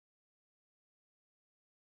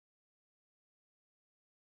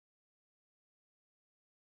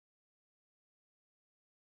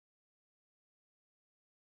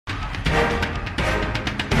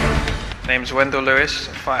Name's Wendell Lewis,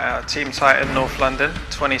 I fight out of Team Titan, North London,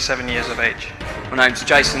 27 years of age. My name's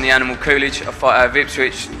Jason the Animal Coolidge, I fight out of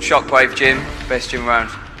Ipswich, Shockwave Gym, best gym around.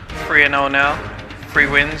 3-0 now, 3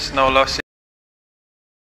 wins, no losses.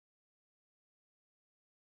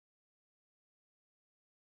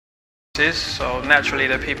 So naturally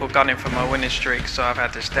the people gunning for my winning streak, so I've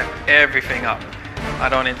had to step everything up. I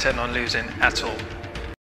don't intend on losing at all.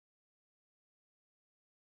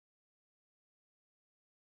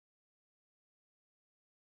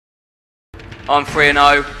 I'm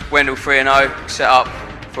 3-0, Wendell 3-0, set up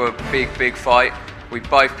for a big fight. We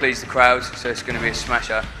both please the crowd, so it's going to be a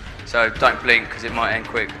smasher. So don't blink because it might end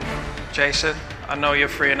quick. Jason, I know you're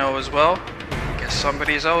 3-0 as well. Guess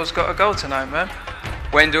somebody's always got to go tonight, man.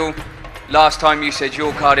 Wendell, last time you said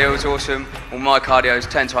your cardio was awesome, well my cardio is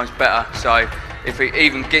 10 times better, so if it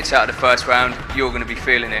even gets out of the first round, you're going to be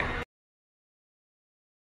feeling it.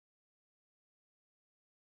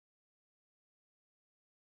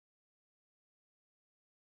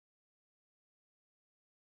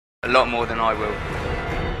 A lot more than I will.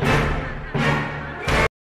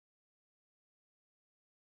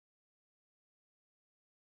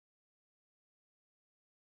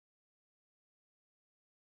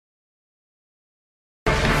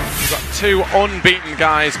 We've got 2 unbeaten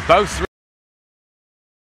guys, both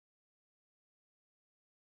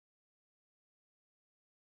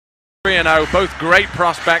 3-0, both great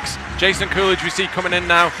prospects. Jason Coolidge we see coming in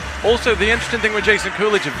now. Also, the interesting thing with Jason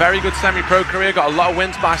Coolidge, a very good semi-pro career, got a lot of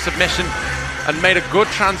wins by submission and made a good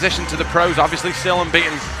transition to the pros, obviously still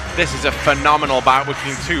unbeaten. This is a phenomenal bout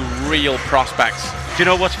between 2 real prospects. Do you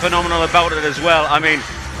know what's phenomenal about it as well? I mean,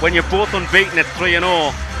 when you're both unbeaten at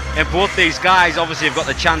 3-0, and both these guys obviously have got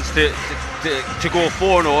the chance to go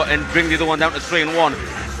 4-0 and bring the other one down to 3-1.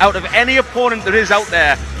 Out of any opponent there is out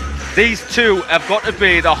there, these 2 have got to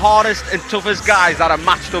be the hardest and toughest guys that are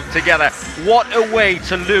matched up together. What a way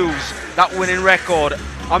to lose that winning record.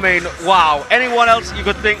 I mean, wow. Anyone else, you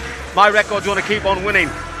could think, my record's going to keep on winning.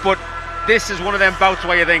 But this is one of them bouts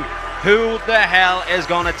where you think, who the hell is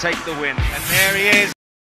going to take the win? And there he is.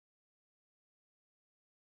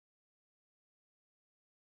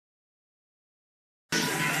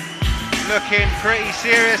 Looking pretty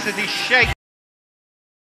serious as he shakes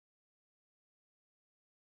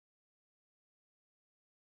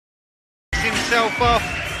himself off.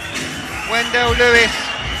 Wendell Lewis.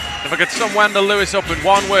 If I could sum Wendell Lewis up in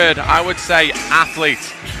one word, I would say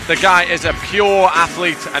athlete. The guy is a pure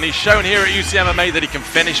athlete, and he's shown here at UCMMA that he can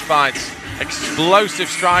finish fights. Explosive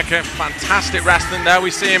striker, fantastic wrestling there. We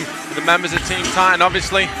see him with the members of Team Titan,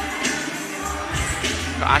 obviously.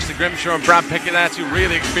 Got Ashley Grimshaw and Brad Pickett there, 2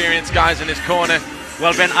 really experienced guys in his corner.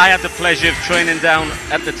 Well, Ben, I had the pleasure of training down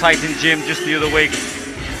at the Titan gym just the other week.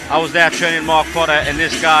 I was there training Mark Potter, and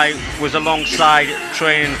this guy was alongside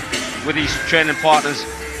training with his training partners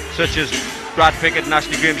such as Brad Pickett and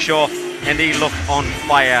Ashley Grimshaw, and he looked on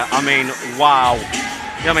fire. I mean, wow.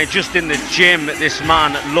 I mean, just in the gym, this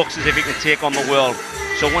man looks as if he can take on the world.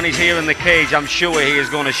 So when he's here in the cage, I'm sure he is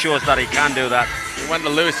going to show us that he can do that.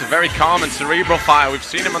 Wendell Lewis, a very calm and cerebral fighter. We've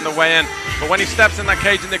seen him on the way in, but when he steps in that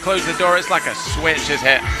cage and they close the door, it's like a switch is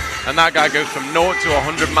hit. And that guy goes from 0 to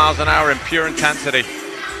 100 miles an hour in pure intensity.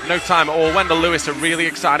 No time at all. Wendell Lewis, a really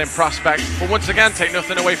exciting prospect. But once again, take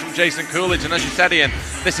nothing away from Jason Coolidge. And as you said, Ian,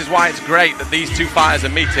 this is why it's great that these 2 fighters are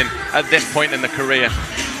meeting at this point in the career.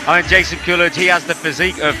 I mean, Jason Coolidge, he has the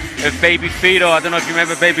physique of Baby Fedor. I don't know if you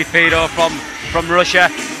remember Baby Fedor from Russia.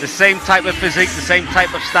 The same type of physique, the same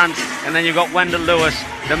type of stance. And then you've got Wendell Lewis,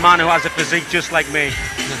 the man who has a physique just like me.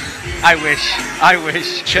 I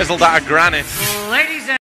wish. Chiseled out of granite. Ladies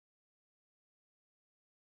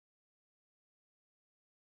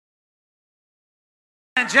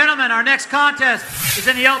and gentlemen, our next contest is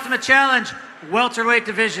in the Ultimate Challenge welterweight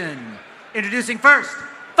division. Introducing first,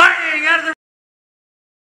 fighting out of the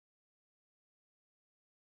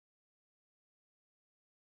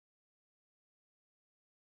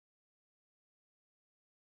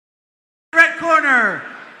red corner.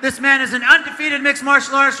 This man is an undefeated mixed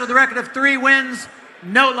martial artist with a record of 3 wins,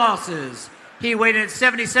 no losses. He weighed in at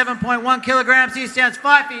 77.1 kilograms. He stands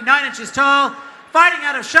 5 feet 9 inches tall. Fighting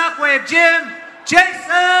out of Shockwave Gym, Jason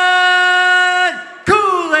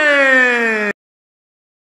Coolidge.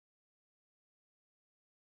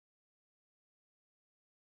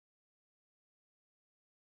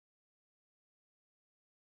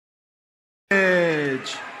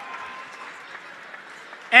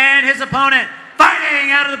 And his opponent,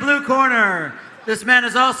 fighting out of the blue corner. This man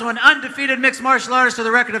is also an undefeated mixed martial artist with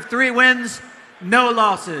a record of 3 wins, no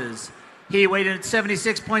losses. He weighed in at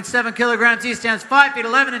 76.7 kilograms. He stands 5 feet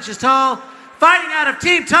 11 inches tall. Fighting out of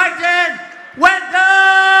Team Titan,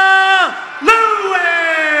 Wendell Lewis.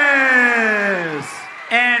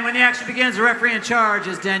 And when the action begins, the referee in charge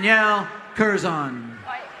is Danielle Curzon.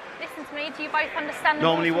 Right, listen to me. Do you both understand the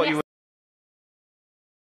Normally rules what from you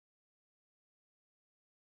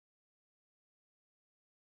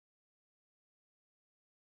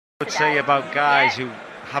would say about guys who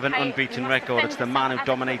have an unbeaten record, it's the man who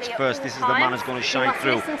dominates first. This is the man who's going to shine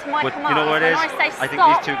through. But you know what it is? I think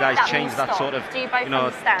these two guys changed that sort of,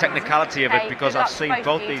 technicality of it, because I've seen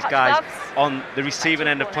both these guys on the receiving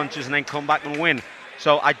end of punches and then come back and win.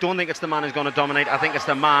 So I don't think it's the man who's going to dominate. I think it's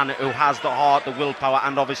the man who has the heart, the willpower,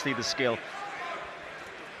 and obviously the skill.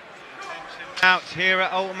 Out here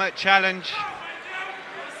at Ultimate Challenge.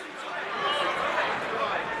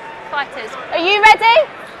 Fighters, are you ready?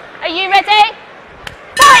 Are you ready?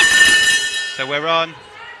 Fight! So we're on.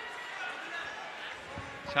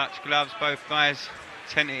 Touch gloves, both guys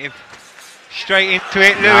tentative. Straight into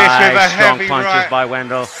it, Lewis with a heavy strong punches right. by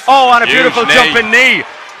Wendell. Oh, and a Huge beautiful knee. jumping knee.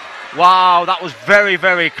 Wow, that was very,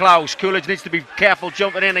 very close. Coolidge needs to be careful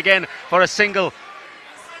jumping in again for a single.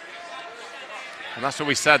 And that's what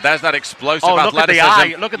we said. There's that explosive Oh, look at the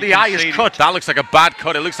athleticism. eye. Look at the eye is cut. That looks like a bad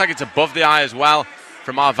cut. It looks like it's above the eye as well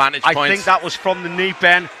from our vantage point. I think that was from the knee,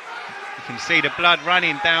 Ben. You can see the blood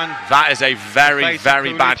running down. That is a very,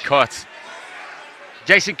 very bad cut.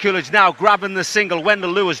 Jason Coolidge now grabbing the single.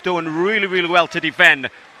 Wendell Lewis doing really, really well to defend.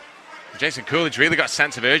 Jason Coolidge really got a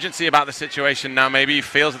sense of urgency about the situation now. Maybe he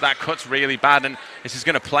feels that cut's really bad and this is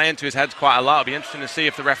going to play into his head quite a lot. It'll be interesting to see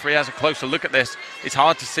if the referee has a closer look at this. It's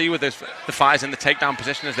hard to see with the fighters in the takedown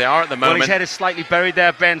position as they are at the moment. Well, his head is slightly buried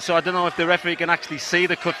there, Ben, so I don't know if the referee can actually see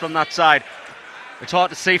the cut from that side. It's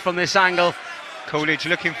hard to see from this angle. Coolidge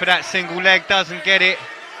looking for that single leg, doesn't get it.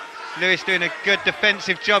 Lewis doing a good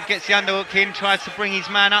defensive job, gets the underhook in, tries to bring his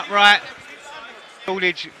man upright.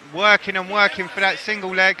 Coolidge working and working for that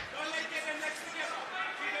single leg.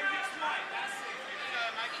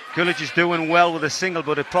 Coolidge is doing well with a single,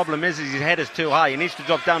 but the problem is his head is too high. He needs to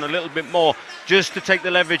drop down a little bit more just to take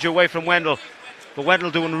the leverage away from Wendell. But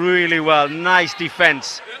Wendell doing really well. Nice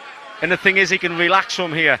defence. And the thing is, he can relax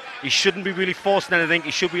from here. He shouldn't be really forcing anything.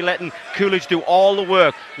 He should be letting Coolidge do all the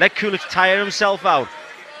work. Let Coolidge tire himself out.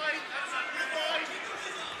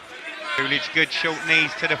 Coolidge, good short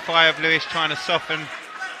knees to the thigh of Lewis, trying to soften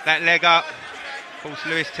that leg up. Force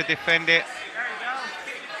Lewis to defend it.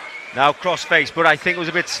 Now cross-face, but I think it was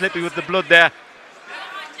a bit slippy with the blood there.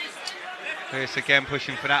 Lewis again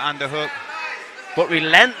pushing for that underhook. But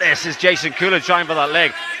relentless is Jason Coolidge trying for that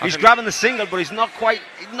leg. He's grabbing the single, but he's not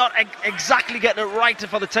exactly getting it right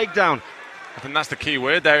for the takedown. I think that's the key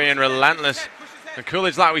word there, Ian, relentless. And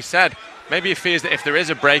Coolidge, like we said, maybe he fears that if there is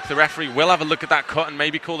a break, the referee will have a look at that cut and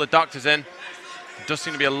maybe call the doctors in. There does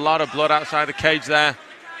seem to be a lot of blood outside the cage there.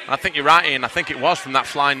 And I think you're right, Ian. I think it was from that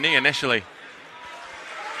flying knee initially.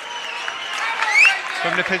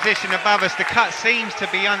 From the position above us, the cut seems to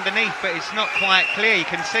be underneath, but it's not quite clear. You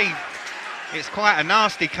can see it's quite a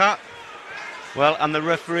nasty cut. Well, and the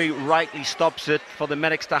referee rightly stops it for the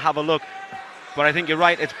medics to have a look. But I think you're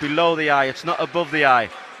right, it's below the eye, it's not above the eye.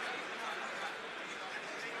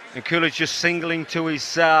 And Coolidge just singling to his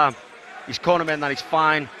cornerman that he's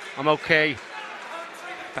fine, I'm okay.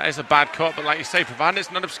 That is a bad cut, but like you say, provided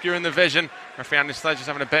it's not obscuring the vision. Referee Andy Sledger's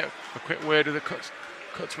having a quick word with the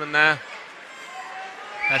cutsman there.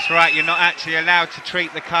 That's right, you're not actually allowed to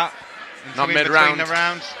treat the cut until not mid-round. between the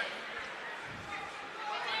rounds.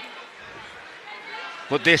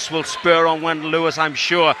 But this will spur on Wendell Lewis, I'm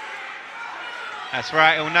sure. That's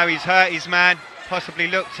right, he'll know he's hurt his man, possibly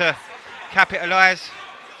look to capitalise.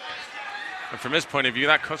 And from his point of view,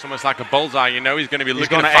 that cut's almost like a bullseye. You know he's going to be looking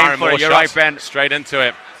gonna at firing aim for more it. You're shots right, Ben. straight into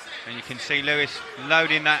it. And you can see Lewis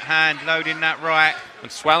loading that hand, loading that right.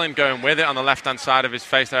 And swelling going with it on the left-hand side of his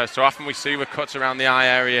face there. So often we see with cuts around the eye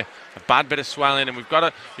area, a bad bit of swelling, and you've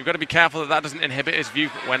got to be careful that doesn't inhibit his view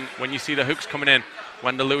when you see the hooks coming in.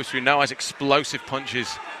 Wendell Lewis, we know, has explosive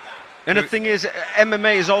punches. And the thing is,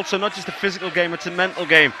 MMA is also not just a physical game, it's a mental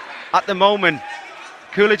game. At the moment,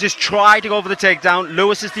 Coolidge has tried to go for the takedown.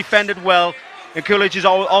 Lewis has defended well, and Coolidge is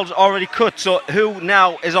already cut. So who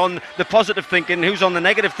now is on the positive thinking, who's on the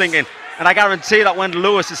negative thinking? And I guarantee that Wendell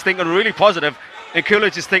Lewis is thinking really positive, and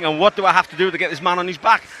Coolidge is thinking, what do I have to do to get this man on his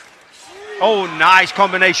back? Oh, nice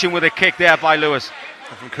combination with a kick there by Lewis.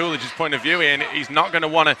 And from Coolidge's point of view, Ian, he's not going to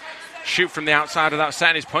want to shoot from the outside without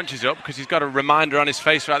setting his punches up, because he's got a reminder on his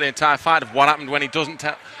face throughout the entire fight of what happened when he doesn't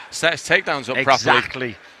set his takedowns up properly.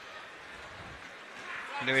 Exactly.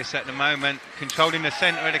 Lewis at the moment controlling the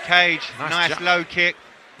centre of the cage. Nice low kick.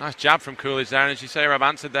 Nice jab from Coolidge there, and as you say, Rob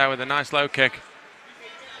answered there with a nice low kick.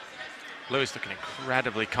 Lewis looking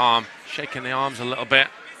incredibly calm, shaking the arms a little bit.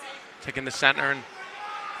 taking the center and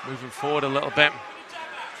moving forward a little bit.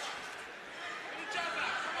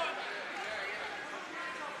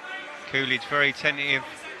 Coolidge very tentative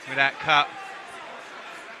with that cut.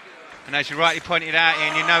 And as you rightly pointed out,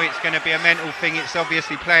 Ian, you know it's going to be a mental thing. It's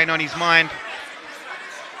obviously playing on his mind.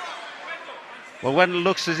 Well, Wendle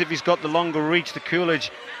looks as if he's got the longer reach to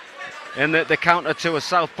Coolidge. And the counter to a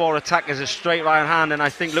southpaw attack is a straight right hand. And I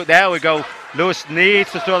think, look, there we go. Lewis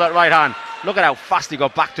needs to throw that right hand. Look at how fast he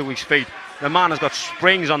got back to his feet. The man has got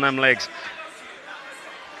springs on them legs.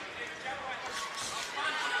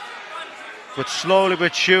 But slowly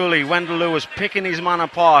but surely, Wendle Lewis picking his man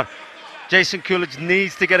apart. Jason Coolidge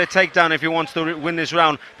needs to get a takedown if he wants to win this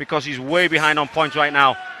round, because he's way behind on points right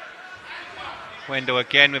now. Wendle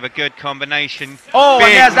again with a good combination. Oh, Big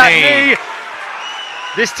and there's that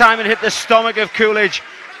knee. This time it hit the stomach of Coolidge.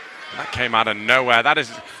 That came out of nowhere. That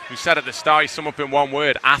is, we said at the start, you sum up in one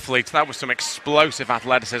word, athletes. That was some explosive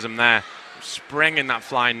athleticism there. Springing that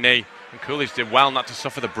flying knee. And Coolidge did well not to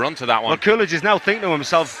suffer the brunt of that one. Well, Coolidge is now thinking to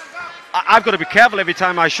himself, I've got to be careful every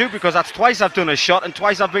time I shoot, because that's twice I've done a shot and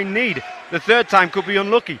twice I've been kneed. The third time could be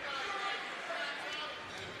unlucky.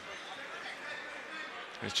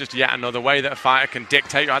 It's just yet another way that a fighter can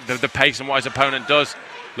dictate the pace and what his opponent does.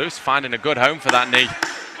 Lewis finding a good home for that knee.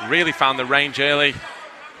 Really found the range early.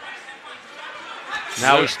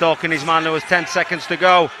 Now he's stalking his man. There was 10 seconds to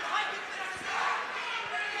go.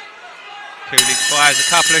 Coolidge fires a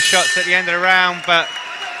couple of shots at the end of the round, but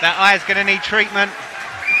that eye's going to need treatment.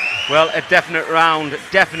 Well, a definite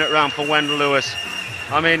round for Wendle Lewis.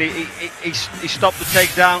 I mean, he stopped the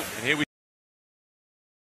takedown. And here we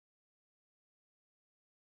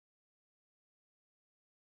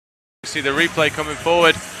see the replay coming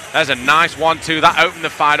forward. There's a nice 1-2. That opened the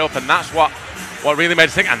fight up, and that's what really made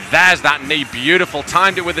us think. And there's that knee. Beautiful.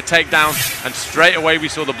 Timed it with the takedown, and straight away we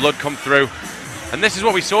saw the blood come through. And this is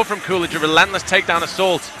what we saw from Coolidge, a relentless takedown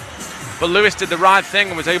assault. But Lewis did the right thing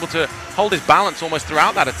and was able to hold his balance almost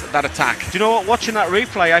throughout that attack. Do you know what? Watching that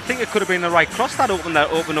replay, I think it could have been the right cross that opened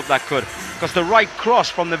up that cut. Because the right cross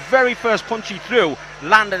from the very first punch he threw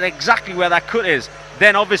landed exactly where that cut is.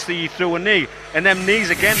 Then obviously he threw a knee, and them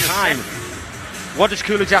knees again time. What does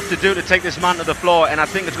Coolidge have to do to take this man to the floor? And I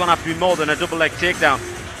think it's going to have to be more than a double leg takedown.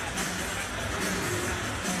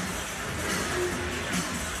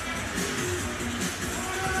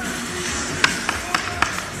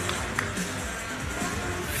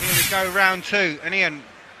 Go round two, and Ian,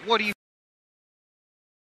 what do you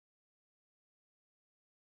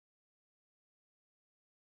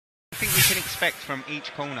think we can expect from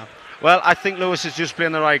each corner? Well, I think Lewis is just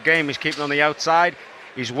playing the right game. He's keeping on the outside.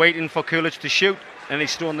 He's waiting for Coolidge to shoot, and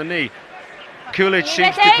he's throwing the knee. Coolidge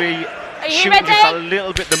seems to be shooting just a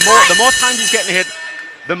little bit. The more times he's getting hit,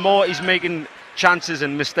 the more he's making chances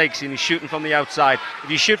and mistakes, and he's shooting from the outside. If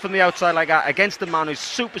you shoot from the outside like that against a man who's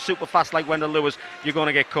super fast like Wendle Lewis, you're going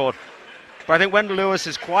to get caught. But I think Wendle Lewis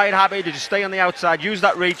is quite happy to just stay on the outside, use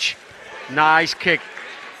that reach. Nice kick.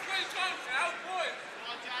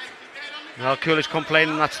 Well, Coolidge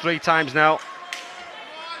complaining, that's 3 times now.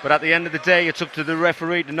 But at the end of the day, it's up to the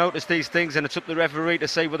referee to notice these things, and it's up to the referee to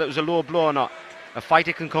say whether it was a low blow or not. A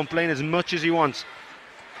fighter can complain as much as he wants.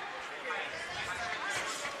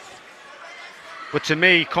 But to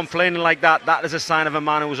me, complaining like that, that is a sign of a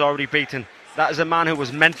man who was already beaten. That is a man who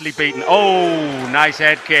was mentally beaten. Oh, nice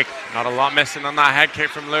head kick. Not a lot missing on that head kick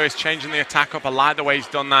from Lewis, changing the attack up. I like the way he's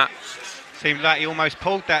done that. Seemed like he almost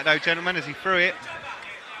pulled that though, gentlemen, as he threw it.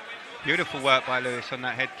 Beautiful work by Lewis on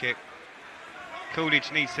that head kick.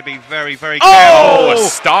 Coolidge needs to be very careful. Oh, a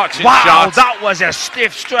starching shot. Wow, that was a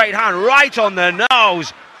stiff straight hand right on the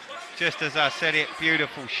nose. Just as I said it,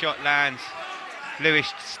 beautiful shot lands.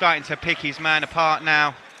 Lewis starting to pick his man apart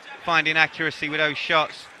now, finding accuracy with those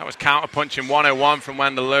shots. That was counter-punching 101 from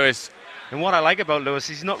Wendle Lewis. And what I like about Lewis,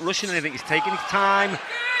 he's not rushing anything, he's taking his time.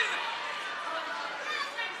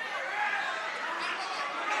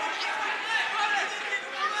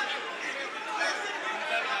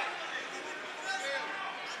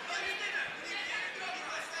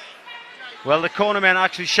 Well, the cornermen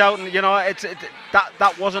actually shouting, you know,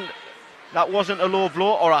 that wasn't a low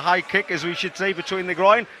blow or a high kick, as we should say, between the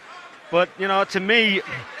groin. But, you know, to me,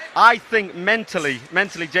 I think mentally,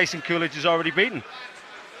 Jason Coolidge is already beaten.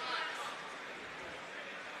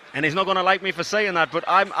 And he's not going to like me for saying that, but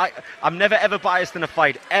I'm never ever biased in a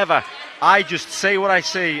fight, ever. I just say what I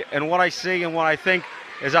see, and what I see and what I think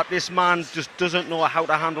is that this man just doesn't know how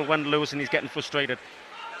to handle Wendle Lewis, and he's getting frustrated.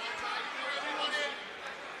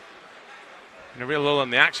 In a real lull in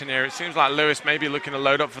the action here, it seems like Lewis may be looking to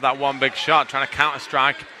load up for that one big shot, trying to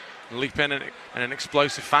counter-strike and leap in an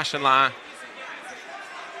explosive fashion like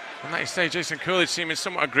that. And like you say, Jason Coolidge seeming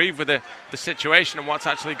somewhat aggrieved with the situation and what's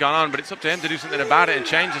actually gone on, but it's up to him to do something about it and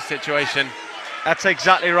change the situation. That's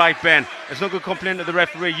exactly right, Ben. It's no good complaining to the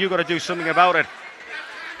referee. You've got to do something about it.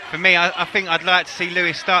 For me, I think I'd like to see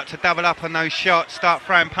Lewis start to double up on those shots, start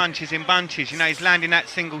throwing punches in bunches. You know, he's landing that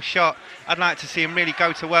single shot. I'd like to see him really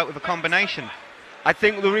go to work with a combination. I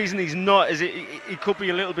think the reason he's not is he could be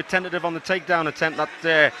a little bit tentative on the takedown attempt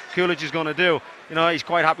that Coolidge is going to do. You know, he's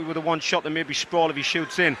quite happy with the one shot, then maybe sprawl if he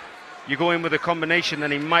shoots in. You go in with a combination,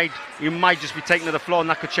 then he might just be taken to the floor, and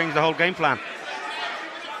that could change the whole game plan.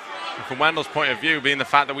 And from Wendle's point of view, being the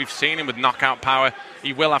fact that we've seen him with knockout power,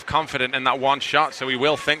 he will have confidence in that one shot, so he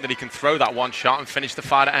will think that he can throw that one shot and finish the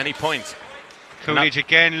fight at any point. Coolidge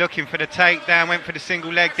again looking for the takedown, went for the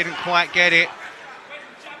single leg, didn't quite get it.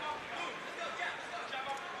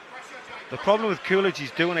 The problem with Coolidge,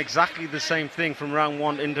 he's doing exactly the same thing from round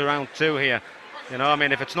 1 into round 2 here. You know, I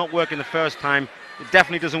mean, if it's not working the first time, it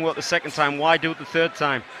definitely doesn't work the second time. Why do it the third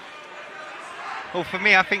time? Well, for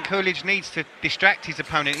me, I think Coolidge needs to distract his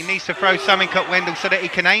opponent. He needs to throw something at Wendle so that he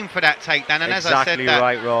can aim for that takedown. And as I said, that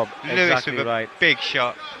right, Rob. Lewis Exactly with a right. big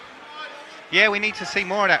shot. Yeah, we need to see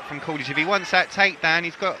more of that from Coolidge. If he wants that takedown,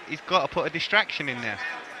 he's got to put a distraction in there.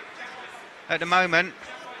 At the moment,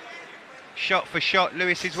 shot for shot,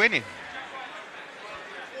 Lewis is winning.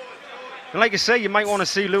 And like you say, you might want to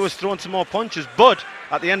see Lewis throwing some more punches, but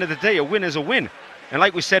at the end of the day, a win is a win. And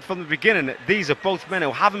like we said from the beginning, these are both men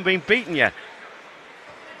who haven't been beaten yet.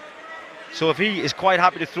 So if he is quite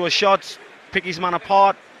happy to throw shots, pick his man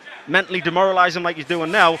apart, mentally demoralise him like he's doing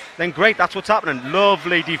now, then great, that's what's happening.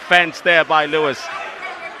 Lovely defence there by Lewis.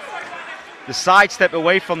 The sidestep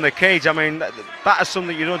away from the cage, I mean, that is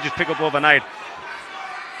something you don't just pick up overnight.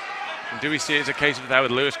 And do we see it as a case of that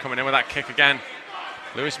with Lewis coming in with that kick again?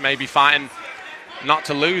 Lewis may be fighting not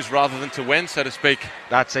to lose rather than to win, so to speak.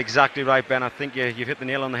 That's exactly right, Ben. I think you've hit the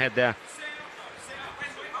nail on the head there.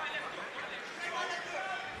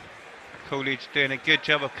 Coolidge doing a good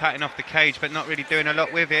job of cutting off the cage, but not really doing a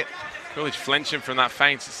lot with it. Coolidge flinching from that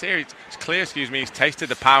feint. It's clear, he's tasted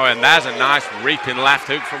the power, and there's a nice reaping left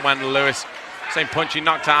hook from Wendle Lewis. Same punch he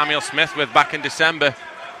knocked out Emil Smith with back in December.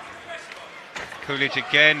 Coolidge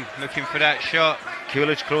again looking for that shot.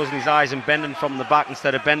 Coolidge closing his eyes and bending from the back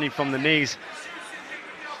instead of bending from the knees.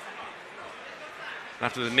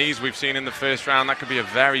 After the knees we've seen in the first round, that could be a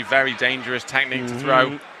very, very dangerous technique to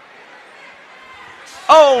throw.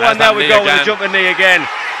 Oh, there's and there we go again. With the jumping knee again.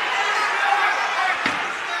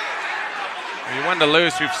 Wendle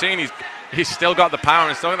Lewis, we've seen he's still got the power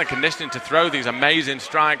and still got the conditioning to throw these amazing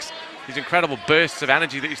strikes, these incredible bursts of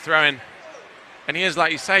energy that he's throwing. And he is,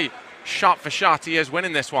 like you say, shot for shot, he is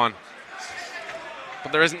winning this one.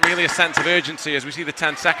 But there isn't really a sense of urgency as we see the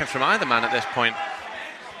 10 seconds from either man at this point.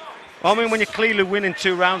 Well, I mean, when you're clearly winning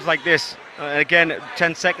 2 rounds like this, again,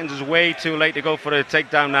 10 seconds is way too late to go for a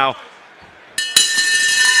takedown now.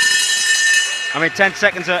 I mean, 10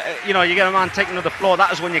 seconds, you know, you get a man taken to the floor,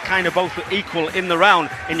 that is when you're kind of both equal in the round,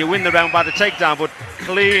 and you win the round by the takedown. But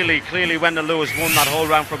clearly, Wendle Lewis won that whole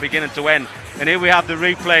round from beginning to end. And here we have the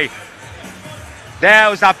replay. There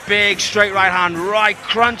was that big straight right hand, right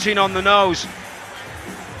crunching on the nose.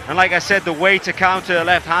 And like I said, the way to counter a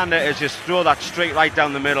left-hander is just throw that straight right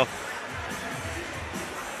down the middle.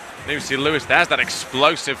 You see Lewis, there's that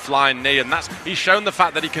explosive flying knee, and he's shown the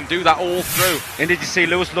fact that he can do that all through. And did you see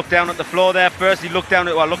Lewis look down at the floor there first? He looked down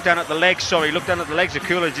at the legs, sorry. He looked down at the legs of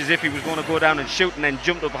Coolidge as if he was going to go down and shoot, and then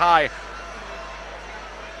jumped up high.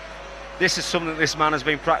 This is something this man has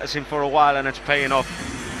been practicing for a while, and it's paying off.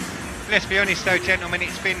 Let's be honest though, gentlemen,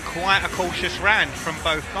 it's been quite a cautious round from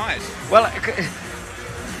both guys. Well,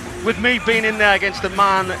 with me being in there against a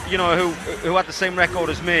man, you know, who had the same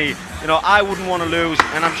record as me, you know, I wouldn't want to lose,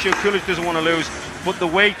 and I'm sure Coolidge doesn't want to lose, but the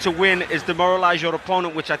way to win is demoralise your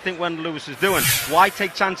opponent, which I think Wendle Lewis is doing. Why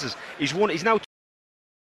take chances? He's now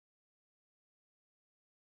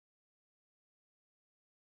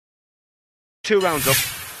two rounds up.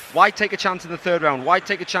 Why take a chance in the third round? Why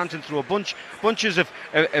take a chance and throw bunches of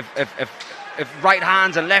right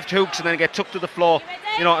hands and left hooks and then get tucked to the floor,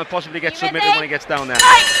 you know, and possibly get submitted when he gets down there?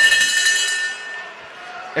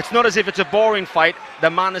 It's not as if it's a boring fight. The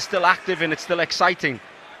man is still active and it's still exciting,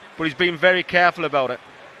 but he's being very careful about it.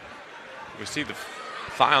 We see the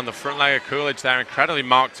thigh on the front leg of Coolidge there, incredibly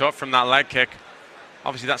marked up from that leg kick.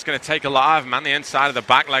 Obviously that's going to take a lot out of him, and the inside of the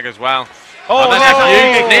back leg as well. Oh, there's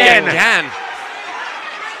a huge knee again.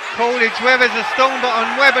 Coolidge weathers a storm, but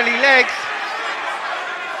on Weberly legs.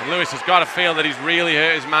 And Lewis has got to feel that he's really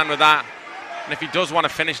hurt his man with that. And if he does want to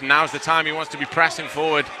finish, now's the time. He wants to be pressing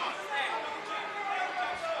forward.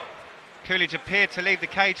 Coolidge appeared to leave the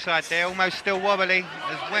cage side there, almost still wobbly,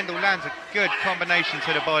 as Wendle lands a good combination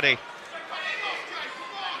to the body.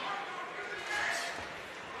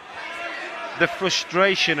 The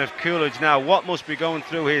frustration of Coolidge now, what must be going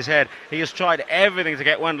through his head? He has tried everything to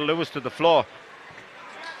get Wendell Lewis to the floor.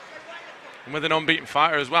 And with an unbeaten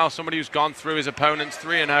fighter as well, somebody who's gone through his opponents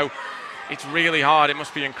 3-0, it's really hard. It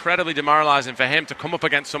must be incredibly demoralising for him to come up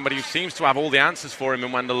against somebody who seems to have all the answers for him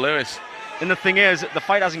in Wendell Lewis. And the thing is, the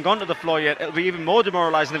fight hasn't gone to the floor yet. It'll be even more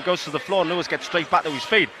demoralising if it goes to the floor and Lewis gets straight back to his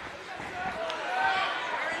feet.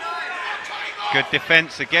 Good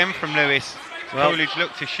defence again from Lewis. Well, Coolidge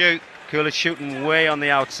looked to shoot. Coolidge shooting way on the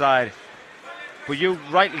outside. But you,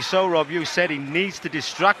 rightly so, Rob, you said he needs to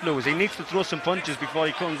distract Lewis. He needs to throw some punches before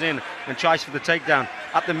he comes in and tries for the takedown.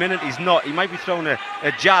 At the minute, he's not. He might be throwing a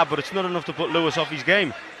jab, but it's not enough to put Lewis off his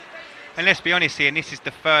game. And let's be honest here, this is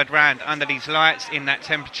the third round under these lights in that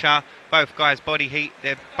temperature. Both guys' body heat,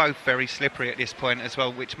 they're both very slippery at this point as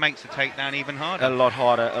well, which makes the takedown even harder. A lot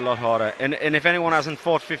harder, a lot harder. And if anyone hasn't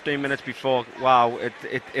fought 15 minutes before, wow,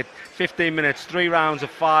 15 minutes, 3 rounds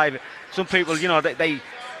of 5. Some people, you know, they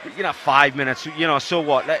 5 minutes, you know, so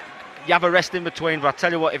what? You have a rest in between, but I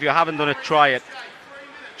tell you what, if you haven't done it, try it.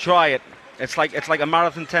 Try it. It's like a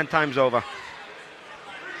marathon 10 times over.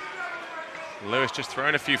 Lewis just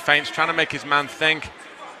throwing a few feints, trying to make his man think.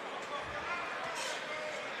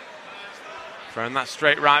 Throwing that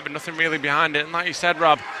straight right, but nothing really behind it. And like you said,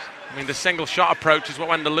 Rob, I mean, the single shot approach is what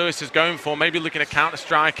Wendell Lewis is going for, maybe looking to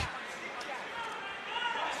counter-strike.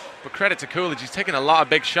 But credit to Coolidge, he's taking a lot of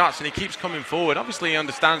big shots and he keeps coming forward. Obviously, he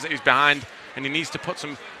understands that he's behind and he needs to put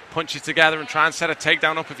some punches together and try and set a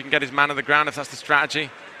takedown up if he can get his man on the ground, if that's the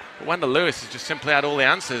strategy. But Wendell Lewis has just simply had all the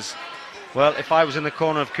answers. Well, if I was in the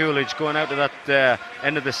corner of Coolidge going out to that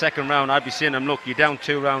end of the second round, I'd be saying to him, look, you're down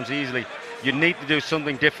 2 rounds easily. You need to do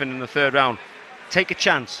something different in the 3rd round. Take a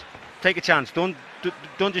chance. Take a chance. Don't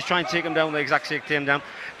just try and take him down the exact same down.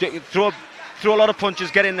 Throw a lot of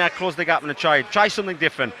punches, get in there, close the gap and try something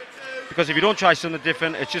different. Because if you don't try something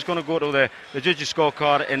different, it's just going to go to the judges'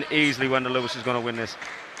 scorecard and easily Wendell Lewis is going to win this.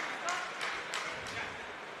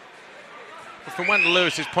 But from Wendell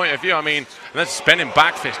Lewis's point of view, I mean, that spinning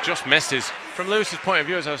back fist just misses. From Lewis's point of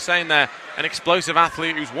view, as I was saying there, an explosive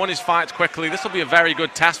athlete who's won his fights quickly. This will be a very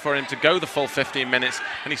good test for him to go the full 15 minutes.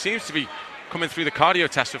 And he seems to be coming through the cardio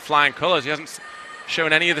test with flying colours. He hasn't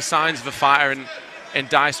shown any of the signs of a fighter in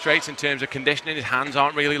dire straits in terms of conditioning. His hands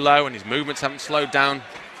aren't really low and his movements haven't slowed down.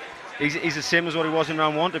 He's the same as what he was in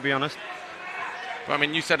round 1, to be honest. But I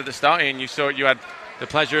mean, you said at the start, Ian, you had the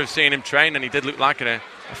pleasure of seeing him train, and he did look like a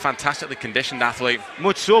fantastically conditioned athlete.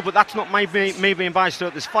 Much so, but that's not me being biased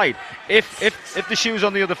at this fight. If the shoe was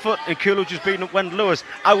on the other foot and Coolidge was beating up Wendell Lewis,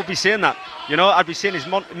 I would be saying that. You know, I'd be saying he's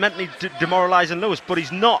mentally demoralising Lewis, but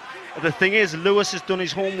he's not. The thing is, Lewis has done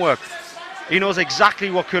his homework. He knows exactly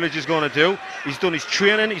what Coolidge is going to do. He's done his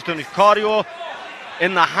training, he's done his cardio.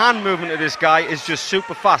 And the hand movement of this guy is just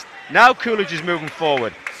super fast. Now Coolidge is moving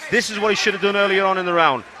forward. This is what he should have done earlier on in the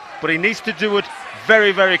round. But he needs to do it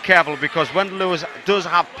very, very careful because Wendell Lewis does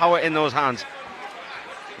have power in those hands.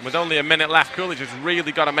 With only a minute left, Coolidge has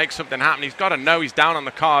really got to make something happen. He's got to know he's down on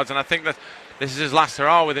the cards, and I think that this is his last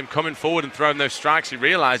hurrah with him coming forward and throwing those strikes. He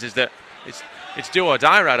realises that it's do or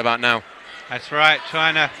die right about now. That's right,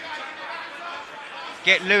 trying to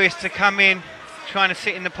get Lewis to come in, trying to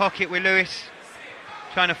sit in the pocket with Lewis,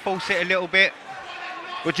 trying to force it a little bit.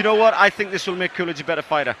 But you know what? I think this will make Coolidge a better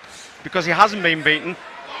fighter because he hasn't been beaten.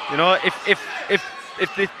 You know, if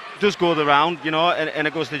it does go the round, you know, and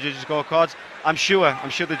it goes to the judges' scorecards, I'm sure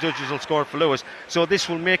the judges will score it for Lewis. So this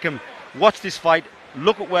will make him watch this fight,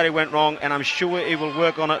 look at where he went wrong, and I'm sure he will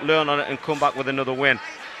work on it, learn on it, and come back with another win.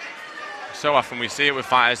 So often we see it with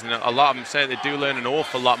fighters, and a lot of them say they do learn an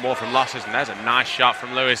awful lot more from losses, and there's a nice shot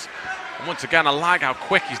from Lewis. And once again, I like how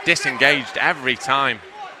quick he's disengaged every time.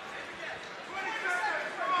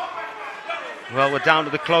 Well, we're down to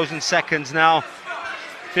the closing seconds now.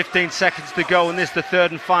 15 seconds to go in this, the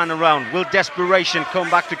 3rd and final round. Will desperation come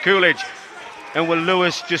back to Coolidge? And will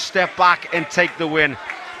Lewis just step back and take the win?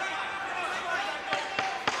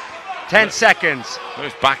 10 seconds.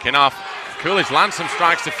 Lewis backing off. Coolidge lands some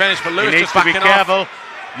strikes to finish, but Lewis needs just to be backing off. careful.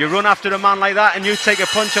 You run after a man like that and you take a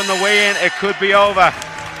punch on the way in, it could be over.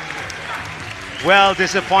 Well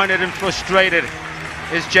disappointed and frustrated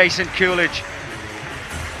is Jason Coolidge.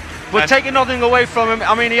 But taking nothing away from him,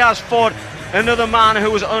 I mean, he has fought another man who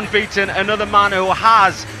was unbeaten, another man who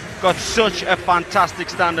has got such a fantastic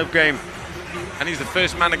stand-up game. And he's the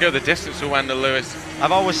first man to go the distance with Wendell Lewis.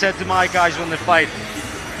 I've always said to my guys when they fight,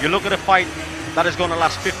 you look at a fight that is going to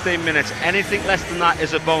last 15 minutes. Anything less than that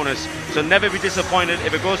is a bonus. So never be disappointed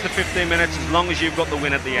if it goes to 15 minutes, as long as you've got the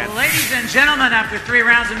win at the end. Ladies and gentlemen, after 3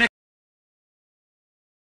 rounds of mixed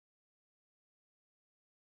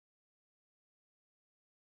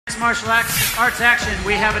martial arts action,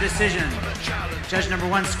 we have a decision. Judge number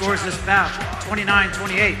 1 scores this bout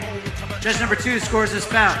 29-28. Judge number 2 scores this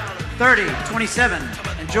bout 30-27.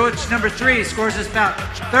 And judge number 3 scores this bout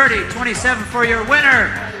 30-27 for your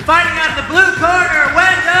winner. Fighting out of the blue corner,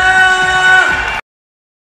 Wendle!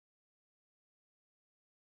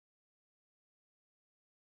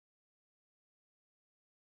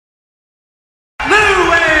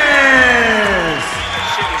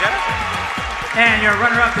 And your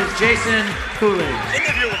runner-up is Jason Coolidge.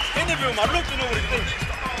 Interview him. I'd love to know what he thinks.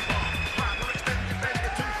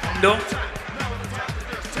 No.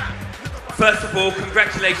 First of all,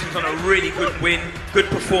 congratulations on a really good win, good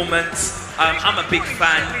performance. I'm a big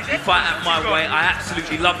fan. You fight at my way. I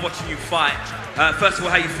absolutely love watching you fight. First of all,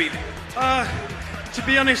 how you feeling? To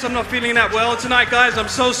be honest, I'm not feeling that well tonight, guys. I'm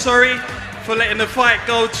so sorry for letting the fight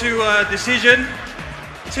go to a decision.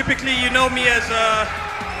 Typically, you know me as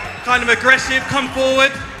kind of aggressive, come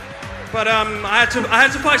forward, but I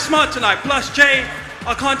had to fight smart tonight. Plus, Jay,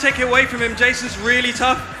 I can't take it away from him. Jason's really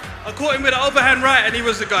tough. I caught him with an overhand right, and he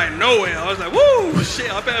was going nowhere. I was like, woo,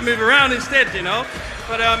 shit, I better move around instead, you know.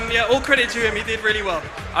 But yeah, all credit to him. He did really well.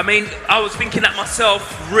 I mean, I was thinking that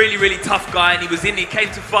myself. Really, really tough guy, and he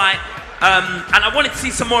came to fight. And I wanted to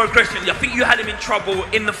see some more aggression. I think you had him in trouble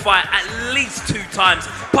in the fight at least 2 times,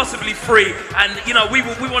 possibly 3. And you know, we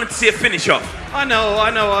wanted to see a finish off. I know.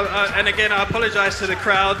 And again, I apologize to the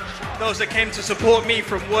crowd, those that came to support me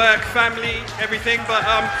from work, family, everything. But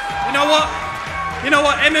you know what?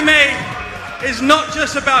 MMA is not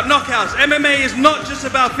just about knockouts. MMA is not just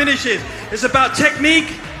about finishes. It's about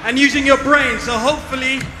technique and using your brain. So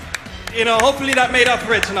hopefully that made up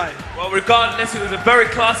for it tonight. Well, regardless, it was a very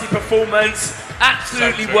classy performance.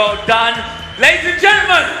 Absolutely well done. Ladies and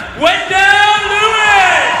gentlemen, Wendle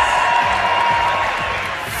Lewis!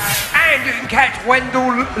 And you can catch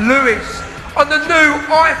Wendle Lewis on the new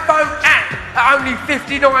iPhone app at only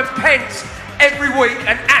 59p every week.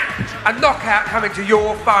 An app, a knockout coming to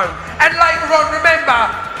your phone. And later on, remember,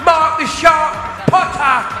 Mark the Shark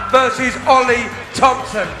Potter versus Ollie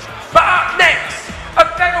Thompson. But up next, a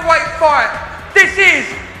featherweight fight. This is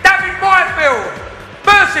David Byfield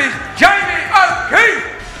versus Jamie O'Keefe.